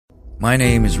My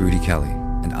name is Rudy Kelly,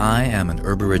 and I am an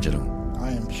Aboriginal. I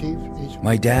am Chief.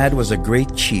 My dad was a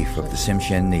great chief of the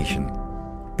Tsimshian Nation,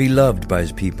 beloved by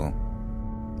his people.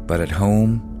 But at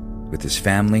home, with his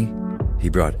family, he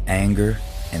brought anger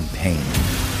and pain.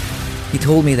 He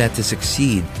told me that to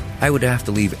succeed, I would have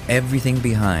to leave everything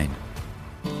behind.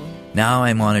 Now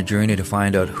I'm on a journey to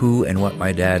find out who and what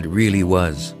my dad really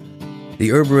was.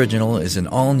 The Aboriginal is an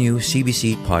all-new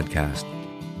CBC podcast.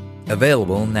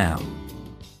 Available now.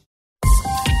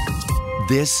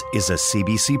 This is a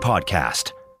CBC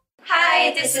podcast.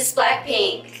 Hi, this is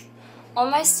Blackpink.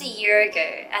 Almost a year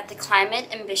ago, at the Climate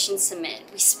Ambition Summit,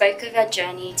 we spoke of our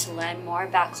journey to learn more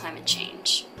about climate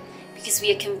change, because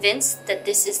we are convinced that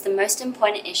this is the most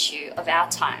important issue of our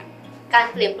time. การ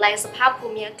เปลี่ยนแปลงสภาพภู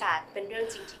มิอากาศเป็นเรื่อง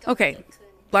จริงที่ Okay,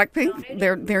 Blackpink,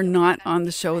 they're not on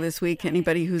the show this week.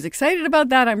 Anybody who's excited about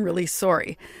that, I'm really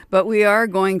sorry. But we are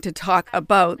going to talk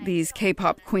about these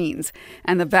K-pop queens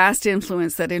and the vast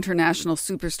influence that international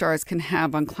superstars can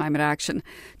have on climate action.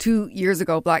 2 years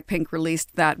ago, Blackpink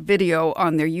released that video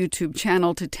on their YouTube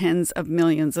channel to tens of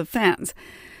millions of fans.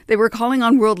 They were calling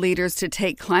on world leaders to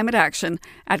take climate action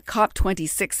at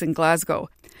COP26 in Glasgow.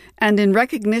 And in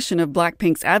recognition of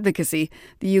Blackpink's advocacy,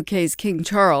 the UK's King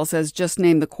Charles has just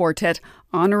named the quartet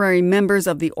honorary members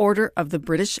of the Order of the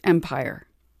British Empire.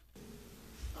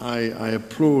 I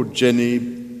applaud Jenny,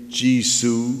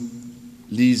 Jisoo,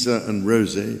 Lisa and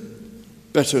Rosé,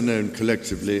 better known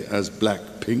collectively as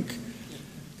Blackpink,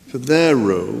 for their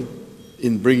role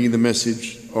in bringing the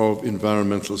message of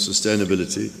environmental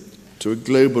sustainability to a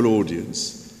global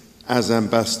audience as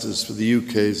ambassadors for the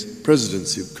UK's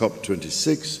presidency of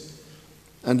COP26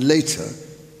 and later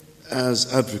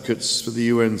as advocates for the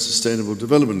UN Sustainable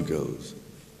Development Goals.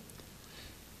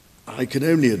 I can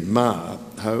only admire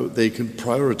how they can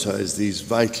prioritise these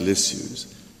vital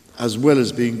issues as well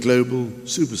as being global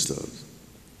superstars.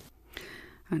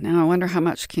 Now, I wonder how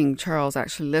much King Charles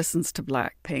actually listens to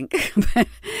Blackpink.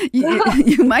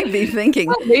 you might be thinking...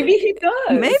 Well, maybe he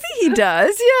does. Maybe he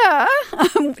does, yeah.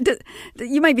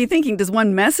 You might be thinking, does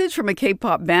one message from a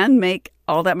K-pop band make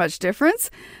all that much difference?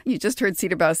 You just heard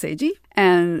Cedar Bao Seiji.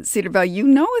 And Cedar Bao, you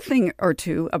know a thing or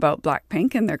two about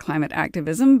Blackpink and their climate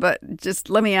activism, but just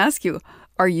let me ask you,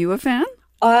 are you a fan?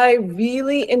 I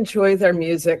really enjoy their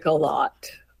music a lot.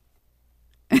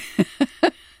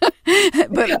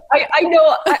 But I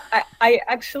know I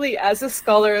actually, as a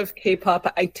scholar of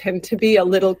K-pop, I tend to be a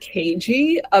little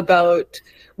cagey about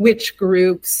which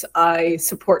groups I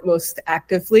support most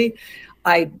actively.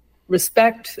 I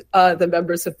respect the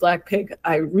members of Blackpink.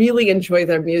 I really enjoy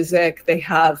their music. They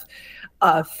have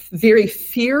a very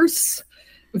fierce,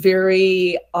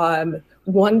 very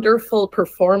wonderful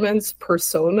performance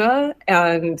persona.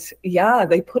 And yeah,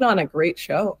 they put on a great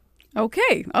show.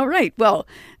 Okay. All right. Well,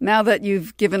 now that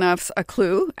you've given us a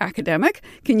clue, academic,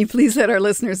 can you please let our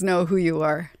listeners know who you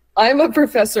are? I'm a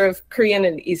professor of Korean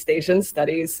and East Asian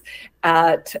Studies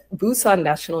at Busan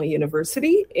National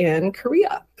University in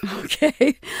Korea.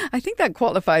 Okay. I think that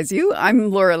qualifies you.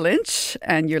 I'm Laura Lynch,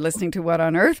 and you're listening to What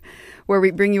on Earth, where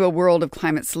we bring you a world of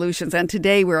climate solutions. And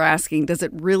today we're asking, does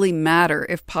it really matter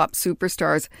if pop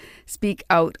superstars speak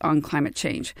out on climate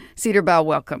change? Cedar Bao,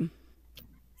 welcome.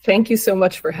 Thank you so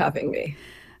much for having me.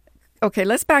 Okay,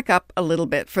 let's back up a little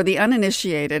bit. For the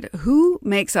uninitiated, who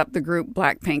makes up the group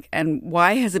Blackpink and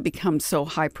why has it become so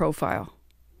high profile?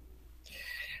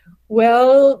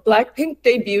 Well, Blackpink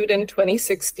debuted in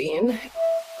 2016.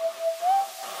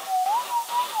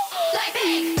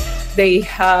 Blackpink! They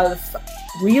have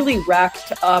really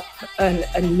racked up an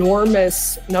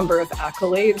enormous number of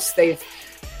accolades. They've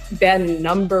been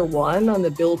number one on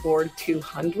the Billboard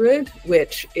 200,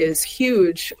 which is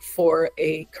huge for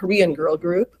a Korean girl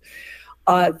group.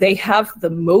 They have the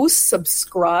most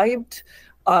subscribed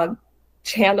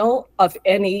channel of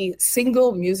any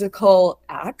single musical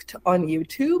act on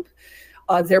YouTube.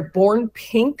 Their Born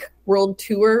Pink World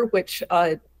Tour, which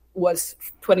was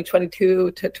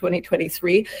 2022 to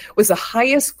 2023, was the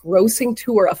highest grossing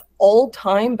tour of all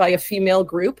time by a female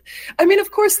group. I mean,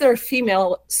 of course, there are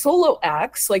female solo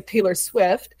acts like Taylor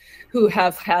Swift who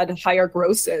have had higher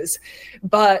grosses,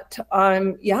 but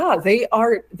they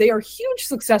are huge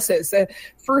successes. The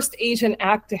first Asian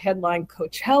act to headline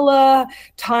Coachella,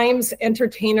 Times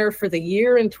Entertainer for the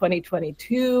Year in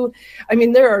 2022. I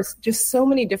mean, there are just so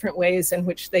many different ways in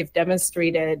which they've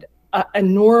demonstrated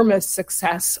enormous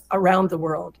success around the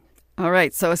world. All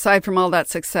right. So aside from all that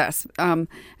success, and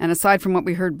aside from what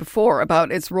we heard before about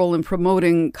its role in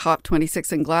promoting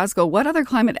COP26 in Glasgow, what other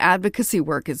climate advocacy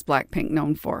work is Blackpink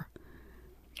known for?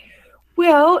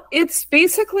 Well, it's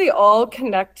basically all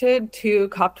connected to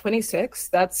COP26.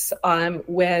 That's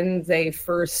when they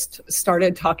first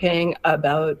started talking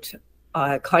about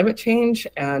climate change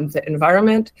and the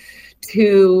environment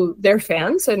to their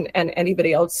fans and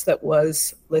anybody else that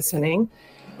was listening.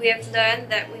 We have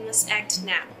learned that we must act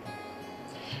now,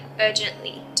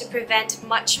 urgently, to prevent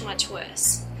much, much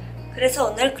worse.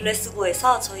 그래서 오늘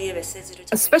글래스고에서 저희의 메시지를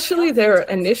Especially their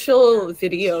initial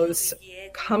videos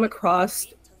come across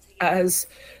as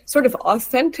sort of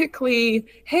authentically,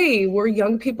 hey, we're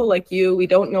young people like you. We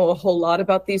don't know a whole lot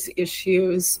about these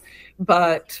issues,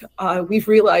 but we've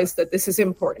realized that this is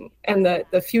important and that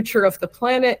the future of the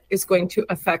planet is going to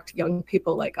affect young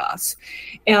people like us.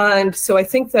 And so I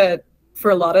think that for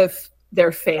a lot of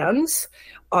their fans,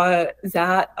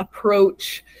 that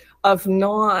approach of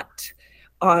not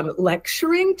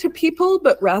lecturing to people,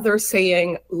 but rather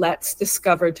saying, let's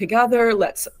discover together,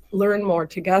 let's learn more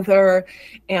together,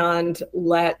 and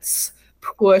let's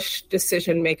push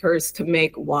decision makers to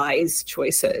make wise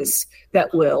choices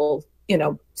that will,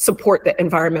 support the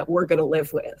environment we're going to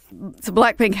live with. So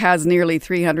Blackpink has nearly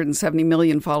 370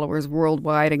 million followers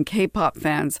worldwide, and K-pop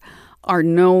fans are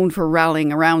known for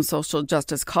rallying around social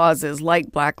justice causes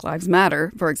like Black Lives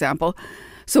Matter, for example.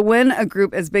 So when a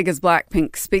group as big as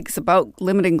Blackpink speaks about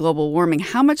limiting global warming,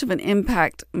 how much of an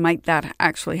impact might that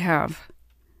actually have?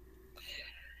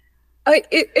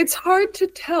 It's hard to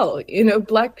tell.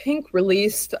 Blackpink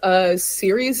released a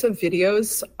series of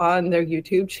videos on their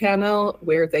YouTube channel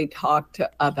where they talked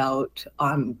about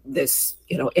this,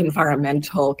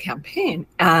 environmental campaign.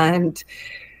 And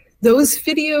those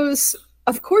videos,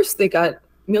 of course, they got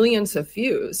millions of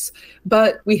views,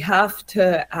 but we have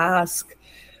to ask,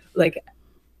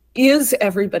 is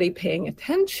everybody paying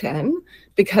attention?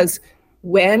 Because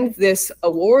when this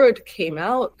award came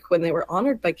out, when they were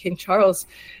honored by King Charles,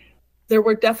 there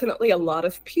were definitely a lot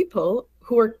of people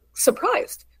who were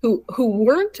surprised, who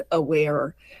weren't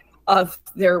aware of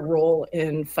their role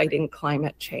in fighting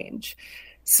climate change.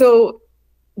 So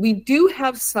we do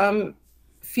have some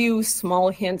few small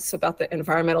hints about the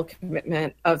environmental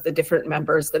commitment of the different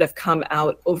members that have come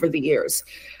out over the years.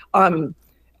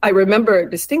 I remember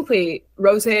distinctly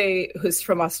Rose, who's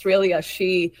from Australia,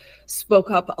 she spoke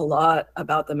up a lot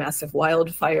about the massive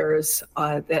wildfires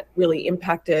that really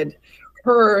impacted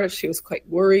her. She was quite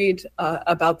worried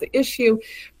about the issue.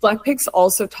 Blackpink's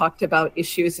also talked about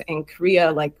issues in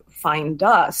Korea like fine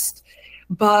dust.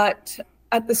 But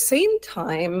at the same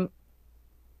time,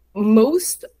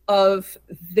 most of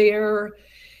their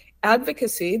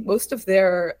advocacy, most of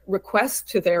their requests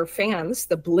to their fans,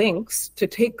 the Blinks, to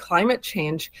take climate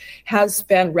change has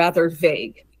been rather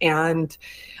vague. And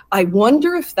I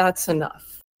wonder if that's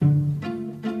enough.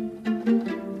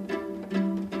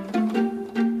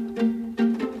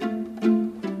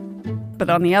 But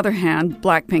on the other hand,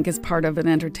 Blackpink is part of an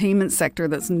entertainment sector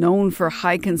that's known for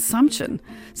high consumption.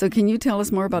 So can you tell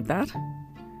us more about that?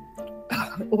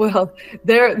 Well,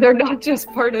 they're not just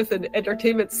part of an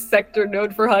entertainment sector known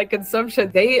for high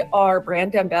consumption. They are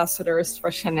brand ambassadors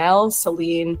for Chanel,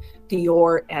 Celine,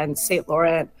 Dior, and Saint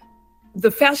Laurent.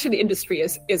 The fashion industry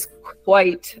is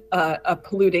quite a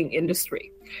polluting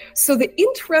industry. So the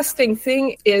interesting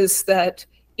thing is that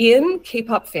in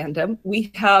K-pop fandom, we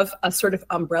have a sort of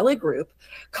umbrella group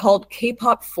called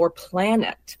K-pop for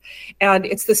Planet. And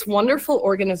it's this wonderful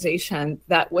organization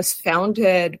that was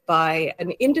founded by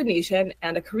an Indonesian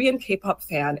and a Korean K-pop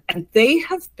fan. And they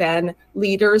have been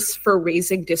leaders for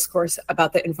raising discourse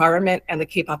about the environment and the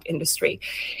K-pop industry.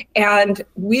 And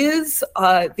with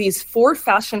these 4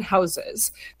 fashion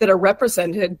houses that are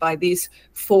represented by these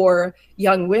 4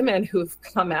 young women who've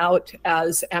come out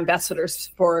as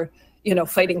ambassadors for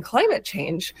fighting climate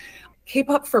change,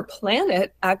 K-pop for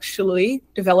Planet actually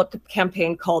developed a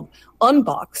campaign called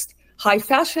Unboxed, High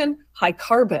Fashion, High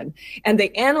Carbon. And they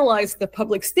analyzed the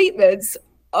public statements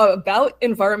about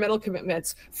environmental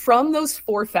commitments from those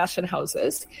 4 fashion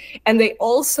houses. And they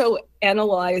also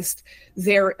analyzed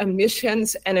their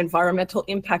emissions and environmental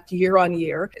impact year on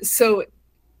year. So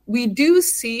we do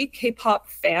see K-pop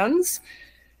fans,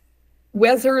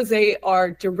 whether they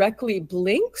are directly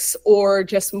Blinks or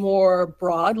just more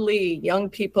broadly young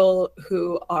people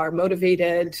who are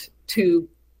motivated to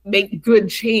make good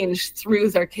change through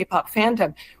their K-pop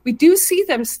fandom, we do see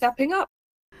them stepping up.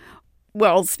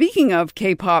 Well, speaking of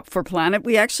K-pop for Planet,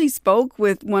 we actually spoke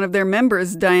with one of their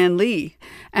members, Diane Lee,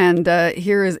 and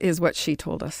here is what she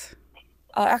told us.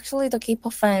 Actually, the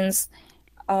K-pop fans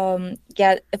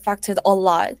get affected a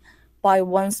lot by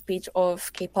one speech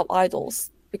of K-pop idols,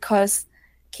 because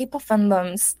K-pop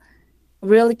fandoms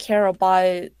really care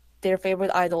about their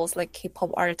favorite idols, like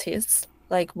K-pop artists,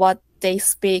 like what they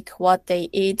speak, what they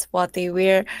eat, what they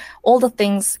wear, all the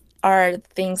things are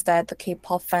things that the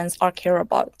K-pop fans are care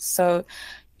about. So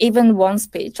even one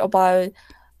speech about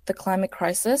the climate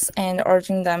crisis and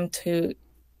urging them to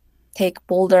take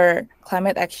bolder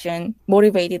climate action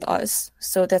motivated us.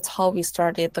 So that's how we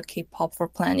started the K-pop for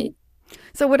Planet.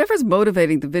 So whatever's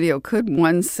motivating the video, could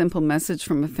one simple message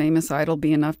from a famous idol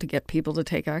be enough to get people to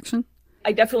take action?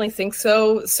 I definitely think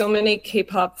so. So many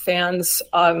K-pop fans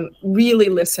really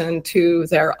listen to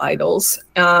their idols.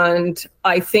 And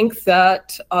I think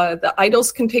that the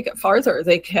idols can take it farther.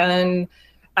 They can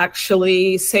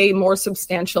actually say more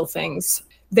substantial things.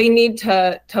 They need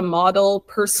to model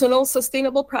personal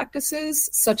sustainable practices,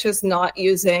 such as not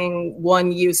using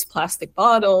one-use plastic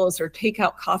bottles or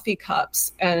take-out coffee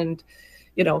cups and,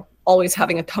 always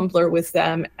having a tumbler with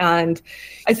them. And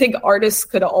I think artists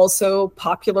could also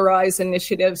popularize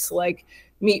initiatives like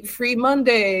Meat Free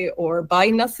Monday or Buy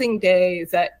Nothing Day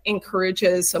that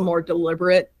encourages a more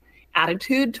deliberate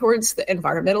attitude towards the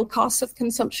environmental costs of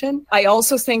consumption. I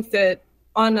also think that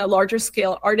on a larger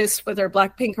scale, artists, whether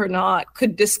Blackpink or not,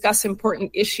 could discuss important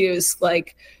issues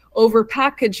like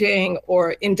overpackaging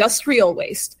or industrial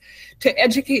waste to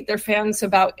educate their fans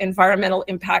about environmental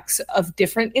impacts of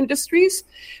different industries.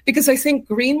 Because I think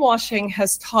greenwashing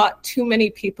has taught too many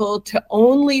people to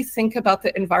only think about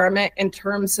the environment in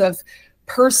terms of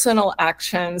personal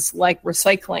actions like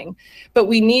recycling. But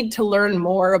we need to learn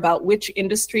more about which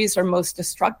industries are most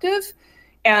destructive.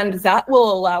 And that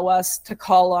will allow us to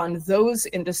call on those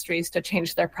industries to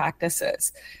change their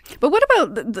practices. But what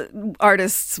about the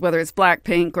artists, whether it's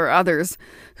Blackpink or others,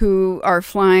 who are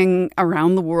flying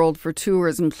around the world for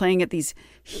tours and playing at these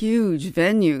huge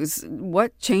venues?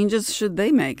 What changes should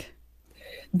they make?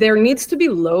 There needs to be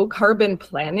low carbon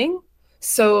planning.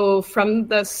 So from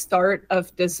the start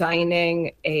of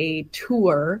designing a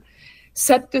tour,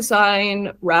 set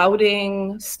design,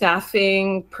 routing,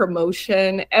 staffing,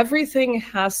 promotion, everything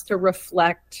has to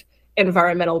reflect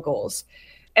environmental goals.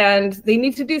 And they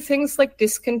need to do things like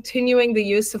discontinuing the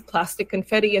use of plastic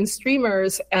confetti and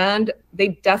streamers, and they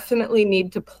definitely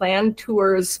need to plan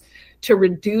tours to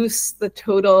reduce the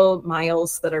total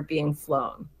miles that are being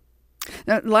flown.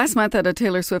 Now, last month at a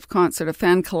Taylor Swift concert, a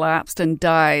fan collapsed and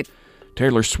died.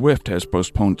 Taylor Swift has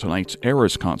postponed tonight's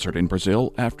Eras concert in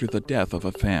Brazil after the death of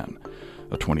a fan.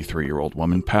 A 23-year-old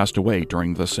woman passed away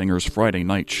during the singer's Friday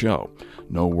night show.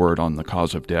 No word on the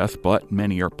cause of death, but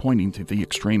many are pointing to the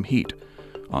extreme heat.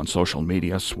 On social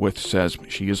media, Swift says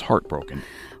she is heartbroken.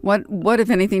 What, if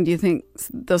anything, do you think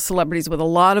those celebrities with a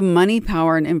lot of money,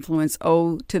 power, and influence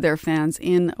owe to their fans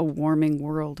in a warming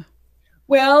world?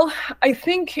 Well, I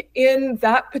think in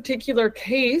that particular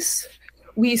case,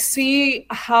 we see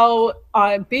how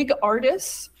big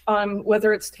artists,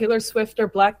 whether it's Taylor Swift or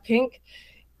Blackpink,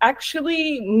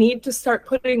 actually need to start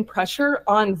putting pressure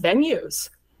on venues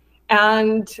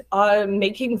and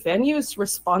making venues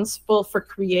responsible for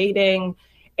creating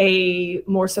a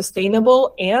more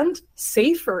sustainable and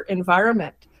safer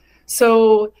environment.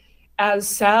 So as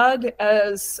sad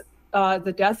as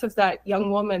the death of that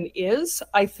young woman is,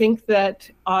 I think that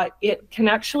it can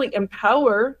actually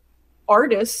empower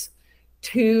artists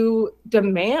to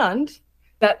demand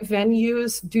that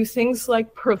venues do things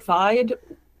like provide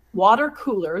water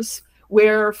coolers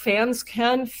where fans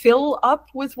can fill up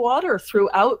with water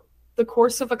throughout the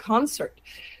course of a concert,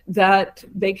 that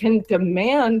they can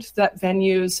demand that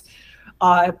venues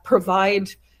provide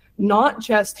not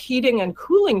just heating and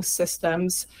cooling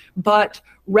systems, but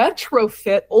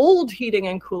retrofit old heating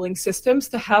and cooling systems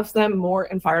to have them more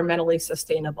environmentally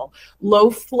sustainable.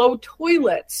 Low flow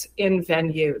toilets in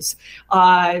venues,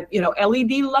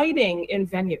 LED lighting in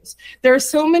venues. There are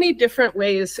so many different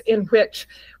ways in which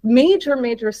major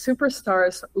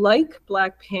superstars like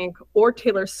Blackpink or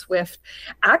Taylor Swift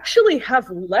actually have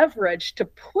leverage to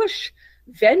push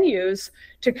venues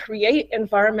to create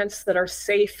environments that are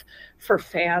safe for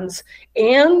fans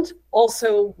and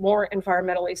also more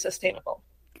environmentally sustainable.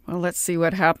 Well, let's see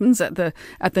what happens at the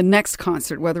next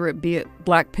concert, whether it be at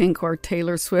Blackpink or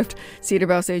Taylor Swift. Cedar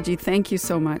Bouse AG, thank you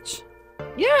so much.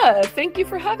 Yeah, thank you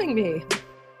for having me.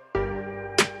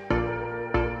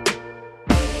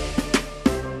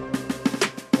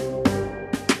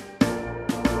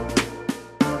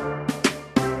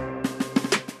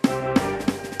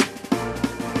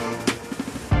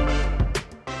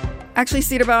 Actually,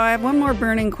 Cedar Bow, I have one more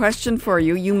burning question for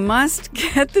you. You must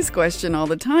get this question all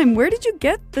the time. Where did you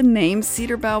get the name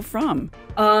Cedar Bow from?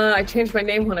 I changed my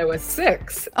name when I was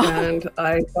 6, and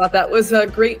I thought that was a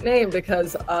great name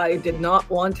because I did not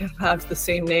want to have the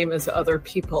same name as other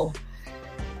people.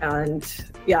 And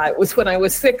Yeah, it was when I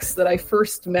was 6 that I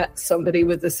first met somebody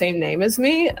with the same name as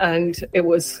me, and it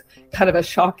was kind of a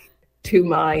shock to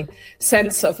my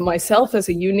sense of myself as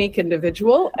a unique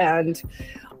individual. And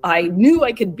I knew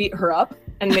I could beat her up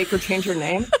and make her change her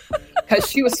name because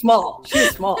she was small.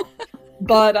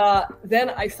 But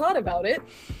then I thought about it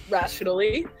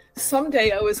rationally. Someday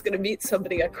I was going to meet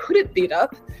somebody I couldn't beat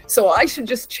up, so I should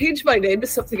just change my name to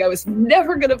something I was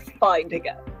never going to find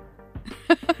again.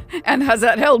 And has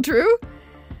that held true?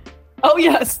 Oh,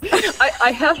 yes.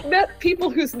 I have met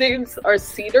people whose names are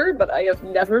Cedar, but I have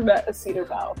never met a cedar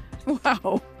bough.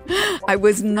 Wow. I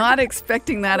was not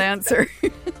expecting that answer.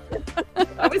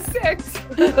 I was 6.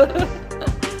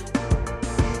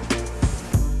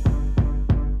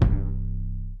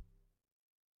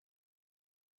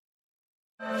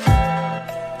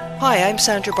 Hi, I'm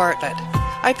Sandra Bartlett.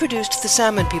 I produced the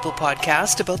Salmon People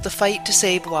podcast about the fight to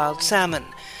save wild salmon.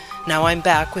 Now I'm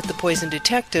back with The Poison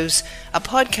Detectives, a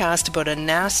podcast about a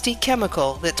nasty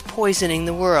chemical that's poisoning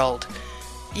the world.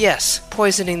 Yes,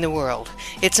 poisoning the world.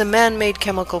 It's a man-made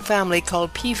chemical family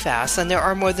called PFAS, and there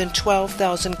are more than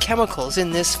 12,000 chemicals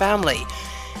in this family.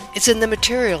 It's in the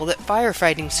material that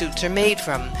firefighting suits are made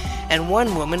from, and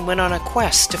one woman went on a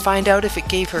quest to find out if it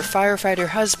gave her firefighter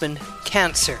husband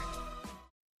cancer.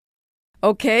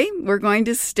 Okay, we're going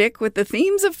to stick with the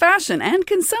themes of fashion and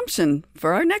consumption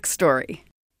for our next story.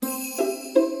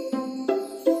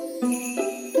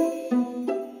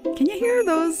 Can you hear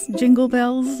those jingle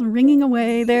bells ringing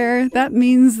away there? That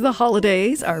means the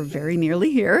holidays are very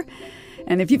nearly here.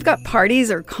 And if you've got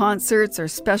parties or concerts or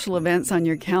special events on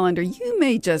your calendar, you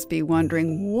may just be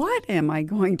wondering, what am I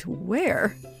going to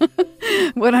wear?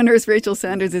 What on Earth's Rachel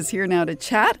Sanders is here now to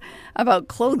chat about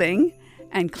clothing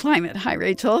and climate. Hi,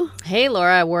 Rachel. Hey,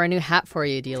 Laura. I wore a new hat for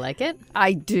you. Do you like it?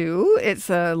 I do. It's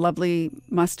a lovely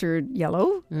mustard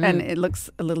yellow, and it looks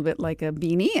a little bit like a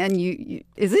beanie. And you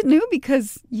is it new?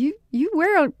 Because you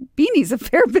wear beanies a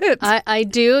fair bit. I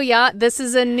do, yeah. This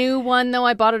is a new one, though.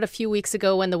 I bought it a few weeks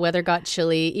ago when the weather got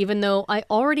chilly, even though I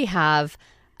already have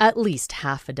at least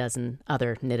half a dozen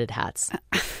other knitted hats.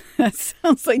 That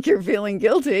sounds like you're feeling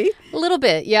guilty. A little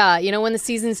bit, yeah. You know, when the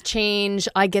seasons change,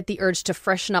 I get the urge to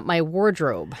freshen up my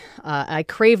wardrobe. I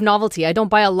crave novelty. I don't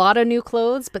buy a lot of new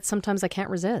clothes, but sometimes I can't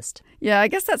resist. Yeah, I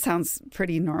guess that sounds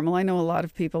pretty normal. I know a lot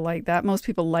of people like that. Most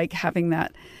people like having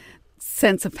that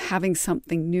sense of having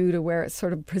something new to wear. It's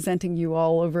sort of presenting you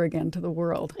all over again to the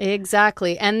world.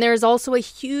 Exactly. And there's also a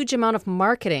huge amount of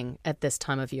marketing at this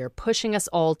time of year, pushing us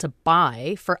all to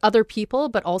buy for other people,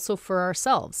 but also for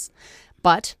ourselves.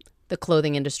 But the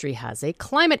clothing industry has a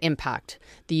climate impact.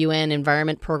 The UN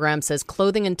Environment Program says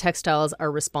clothing and textiles are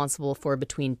responsible for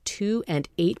between 2 and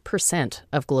 8%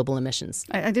 of global emissions.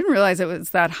 I didn't realize it was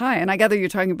that high. And I gather you're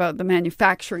talking about the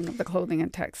manufacturing of the clothing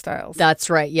and textiles. That's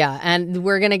right, yeah. And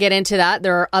we're going to get into that.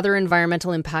 There are other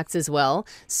environmental impacts as well.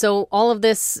 So all of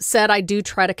this said, I do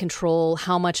try to control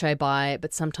how much I buy,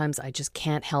 but sometimes I just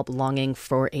can't help longing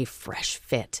for a fresh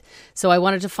fit. So I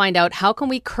wanted to find out, how can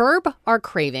we curb our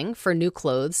craving for new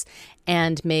clothes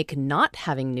and make not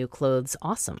having new clothes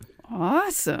awesome?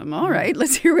 Awesome. All right.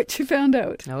 Let's hear what you found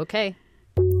out. Okay.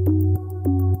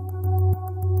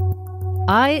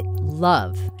 I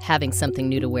love having something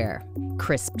new to wear.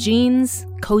 Crisp jeans,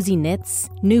 cozy knits,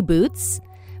 new boots.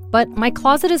 But my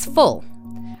closet is full.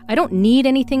 I don't need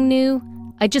anything new.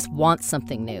 I just want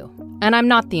something new. And I'm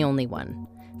not the only one.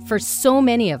 For so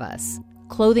many of us,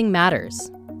 clothing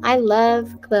matters. I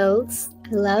love clothes.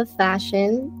 I love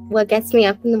fashion. What gets me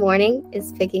up in the morning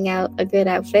is picking out a good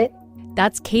outfit.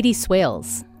 That's Katie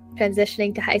Swales.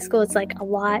 Transitioning to high school, it's like a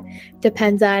lot.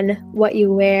 Depends on what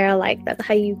you wear, like that's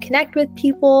how you connect with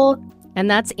people. And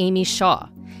that's Amy Shaw.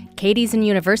 Katie's in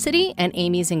university and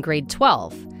Amy's in grade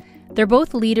 12. They're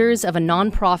both leaders of a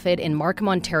nonprofit in Markham,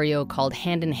 Ontario called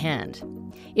Hand in Hand.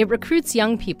 It recruits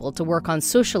young people to work on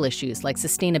social issues like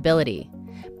sustainability.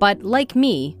 But like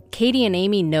me, Katie and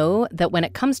Amy know that when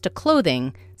it comes to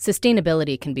clothing,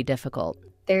 sustainability can be difficult.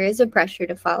 There is a pressure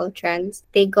to follow trends.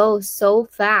 They go so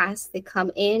fast. They come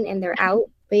in and they're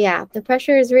out. But yeah, the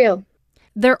pressure is real.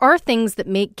 There are things that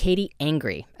make Katie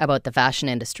angry about the fashion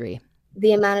industry.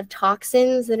 The amount of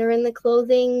toxins that are in the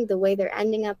clothing, the way they're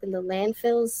ending up in the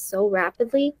landfills so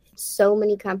rapidly. So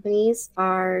many companies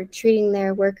are treating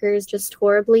their workers just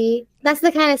horribly. That's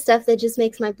the kind of stuff that just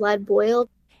makes my blood boil.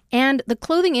 And the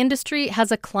clothing industry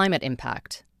has a climate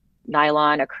impact.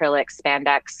 Nylon, acrylic,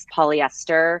 spandex,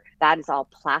 polyester, that is all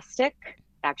plastic.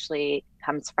 Actually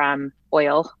comes from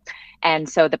oil. And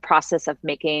so the process of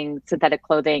making synthetic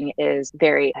clothing is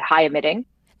very high emitting.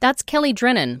 That's Kelly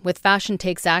Drennan with Fashion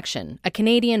Takes Action, a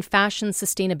Canadian fashion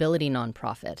sustainability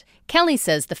nonprofit. Kelly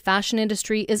says the fashion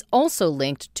industry is also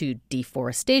linked to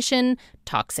deforestation,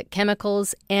 toxic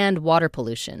chemicals, and water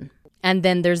pollution. And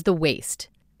then there's the waste.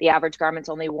 The average garment's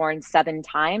only worn 7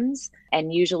 times,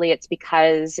 and usually it's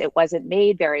because it wasn't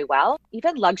made very well.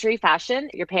 Even luxury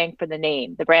fashion, you're paying for the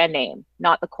name, the brand name,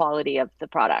 not the quality of the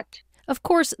product. Of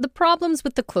course, the problems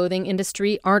with the clothing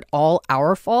industry aren't all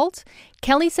our fault.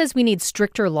 Kelly says we need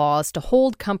stricter laws to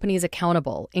hold companies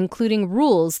accountable, including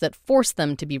rules that force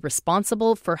them to be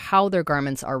responsible for how their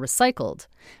garments are recycled.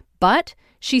 But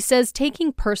she says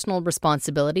taking personal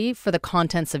responsibility for the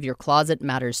contents of your closet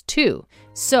matters too.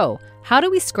 So, how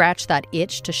do we scratch that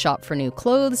itch to shop for new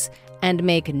clothes and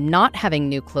make not having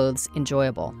new clothes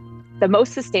enjoyable? The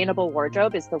most sustainable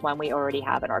wardrobe is the one we already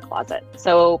have in our closet.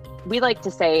 So we like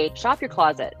to say, shop your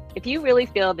closet. If you really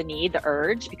feel the need, the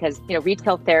urge, because,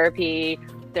 retail therapy,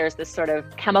 there's this sort of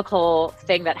chemical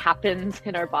thing that happens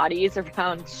in our bodies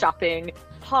around shopping,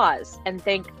 pause and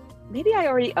think, maybe I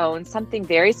already own something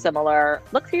very similar.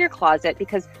 Look through your closet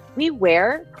because we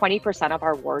wear 20% of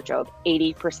our wardrobe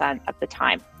 80% of the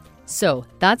time. So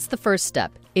that's the first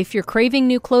step. If you're craving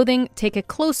new clothing, take a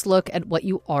close look at what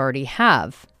you already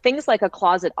have. Things like a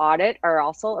closet audit are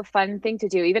also a fun thing to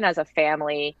do, even as a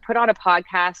family. Put on a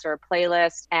podcast or a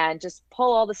playlist and just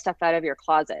pull all the stuff out of your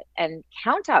closet and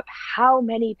count up how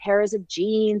many pairs of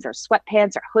jeans or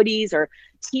sweatpants or hoodies or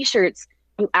t-shirts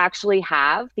you actually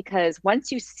have, because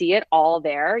once you see it all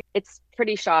there, it's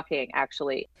pretty shocking,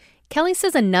 actually. Kelly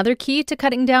says another key to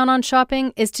cutting down on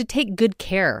shopping is to take good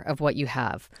care of what you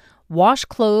have. Wash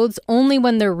clothes only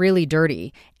when they're really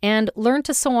dirty, and learn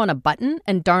to sew on a button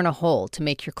and darn a hole to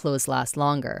make your clothes last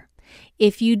longer.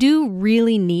 If you do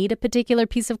really need a particular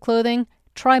piece of clothing,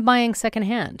 try buying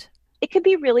secondhand. It can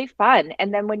be really fun,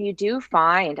 and then when you do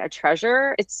find a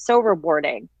treasure, it's so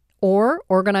rewarding. Or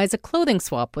organize a clothing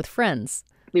swap with friends.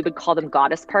 We would call them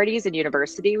goddess parties in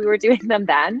university. We were doing them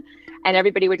then. And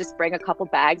everybody would just bring a couple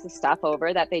bags of stuff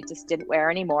over that they just didn't wear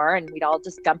anymore. And we'd all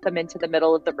just dump them into the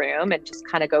middle of the room and just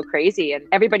kind of go crazy. And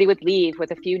everybody would leave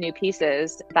with a few new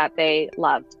pieces that they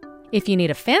loved. If you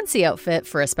need a fancy outfit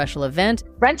for a special event,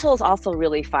 rental is also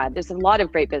really fun. There's a lot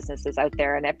of great businesses out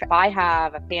there. And if I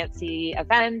have a fancy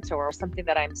event or something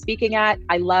that I'm speaking at,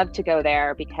 I love to go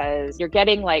there because you're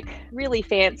getting like really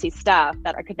fancy stuff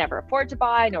that I could never afford to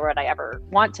buy, nor would I ever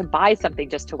want to buy something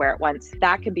just to wear it once.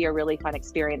 That can be a really fun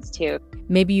experience too.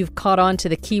 Maybe you've caught on to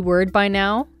the key word by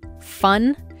now,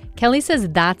 fun. Kelly says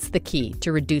that's the key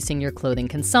to reducing your clothing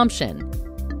consumption.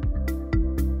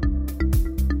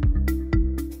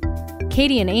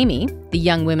 Katie and Amy, the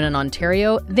young women in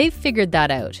Ontario, they've figured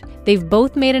that out. They've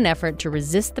both made an effort to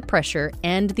resist the pressure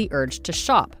and the urge to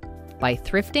shop by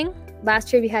thrifting.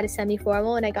 Last year we had a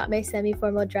semi-formal and I got my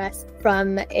semi-formal dress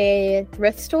from a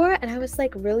thrift store and I was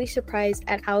like really surprised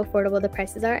at how affordable the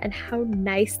prices are and how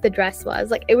nice the dress was.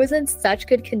 Like it was in such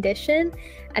good condition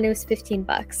and it was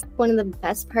 $15. One of the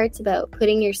best parts about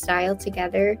putting your style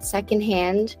together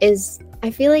secondhand is I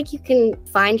feel like you can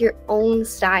find your own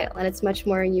style and it's much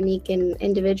more unique and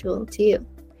individual to you.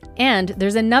 And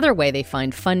there's another way they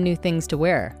find fun new things to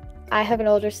wear. I have an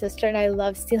older sister and I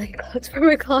love stealing clothes from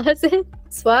her closet.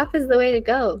 Swap is the way to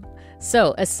go.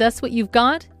 So assess what you've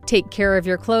got, take care of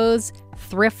your clothes,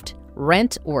 thrift,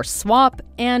 rent, or swap,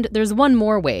 and there's one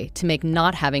more way to make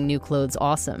not having new clothes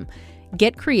awesome.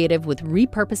 Get creative with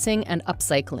repurposing and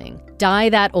upcycling. Dye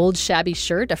that old shabby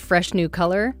shirt a fresh new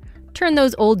color. Turn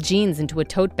those old jeans into a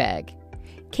tote bag.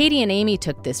 Katie and Amy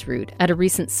took this route at a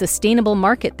recent sustainable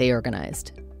market they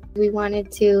organized. We wanted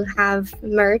to have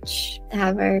merch,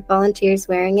 have our volunteers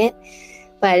wearing it,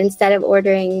 but instead of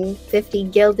ordering 50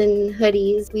 Gildan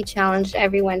hoodies, we challenged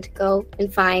everyone to go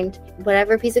and find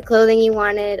whatever piece of clothing you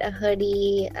wanted, a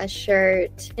hoodie, a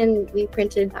shirt, and we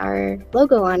printed our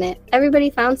logo on it. Everybody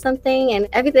found something and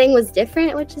everything was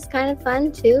different, which is kind of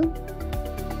fun too.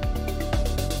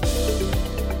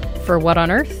 For What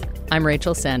on Earth, I'm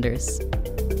Rachel Sanders.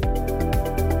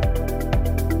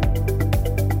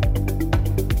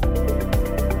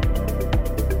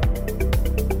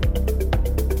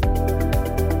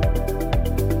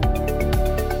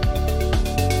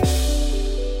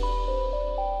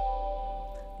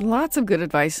 Lots of good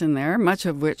advice in there, much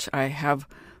of which I have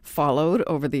followed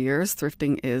over the years.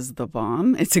 Thrifting is the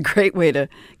bomb. It's a great way to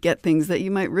get things that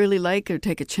you might really like or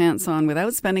take a chance on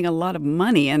without spending a lot of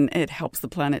money, and it helps the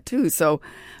planet too. So,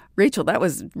 Rachel, that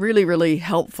was really, really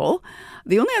helpful.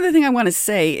 The only other thing I want to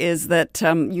say is that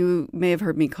you may have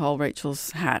heard me call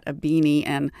Rachel's hat a beanie,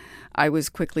 and I was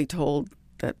quickly told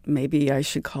that maybe I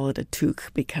should call it a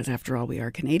toque because after all we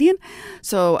are Canadian.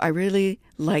 So I really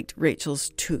liked Rachel's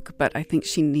toque, but I think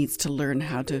she needs to learn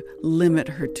how to limit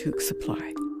her toque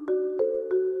supply.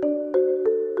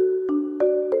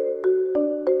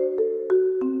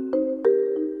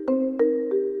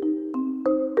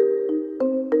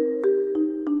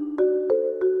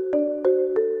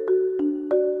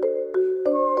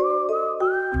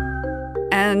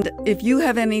 And if you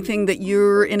have anything that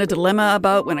you're in a dilemma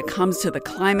about when it comes to the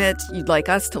climate, you'd like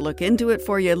us to look into it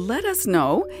for you, let us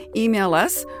know. Email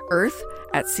us,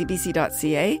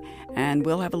 earth@cbc.ca, and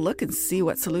we'll have a look and see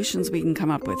what solutions we can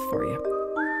come up with for you.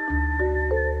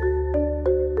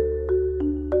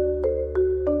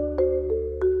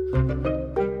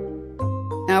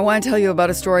 Now, I want to tell you about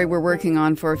a story we're working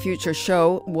on for a future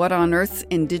show. What on Earth's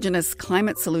Indigenous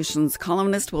Climate Solutions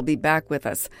columnist will be back with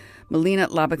us. Melina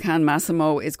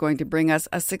Labakan-Massimo is going to bring us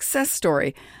a success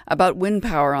story about wind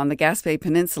power on the Gaspé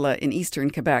Peninsula in eastern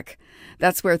Quebec.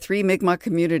 That's where 3 Mi'kmaq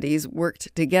communities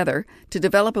worked together to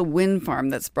develop a wind farm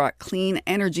that's brought clean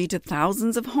energy to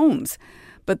thousands of homes.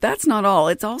 But that's not all.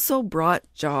 It's also brought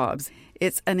jobs.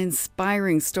 It's an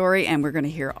inspiring story, and we're going to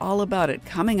hear all about it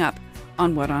coming up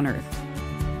on What on Earth.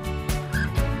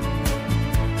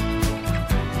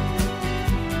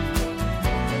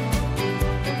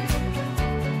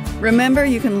 Remember,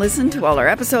 you can listen to all our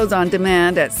episodes on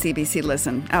demand at CBC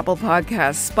Listen, Apple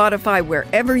Podcasts, Spotify,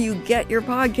 wherever you get your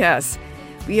podcasts.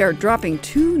 We are dropping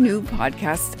 2 new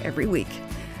podcasts every week.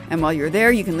 And while you're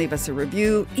there, you can leave us a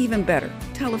review. Even better,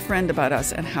 tell a friend about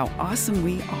us and how awesome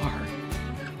we are.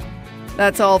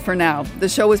 That's all for now. The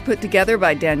show was put together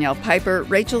by Danielle Piper,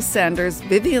 Rachel Sanders,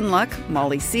 Vivian Luck,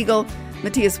 Molly Siegel,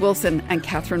 Matthias Wilson, and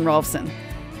Catherine Rolfson.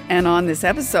 And on this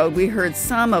episode, we heard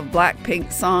some of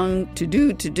Blackpink's song To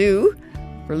Do,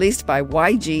 released by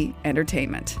YG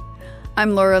Entertainment.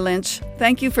 I'm Laura Lynch.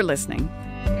 Thank you for listening.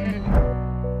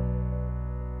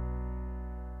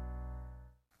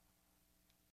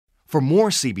 For more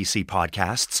CBC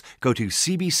podcasts, go to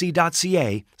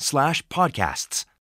cbc.ca/podcasts.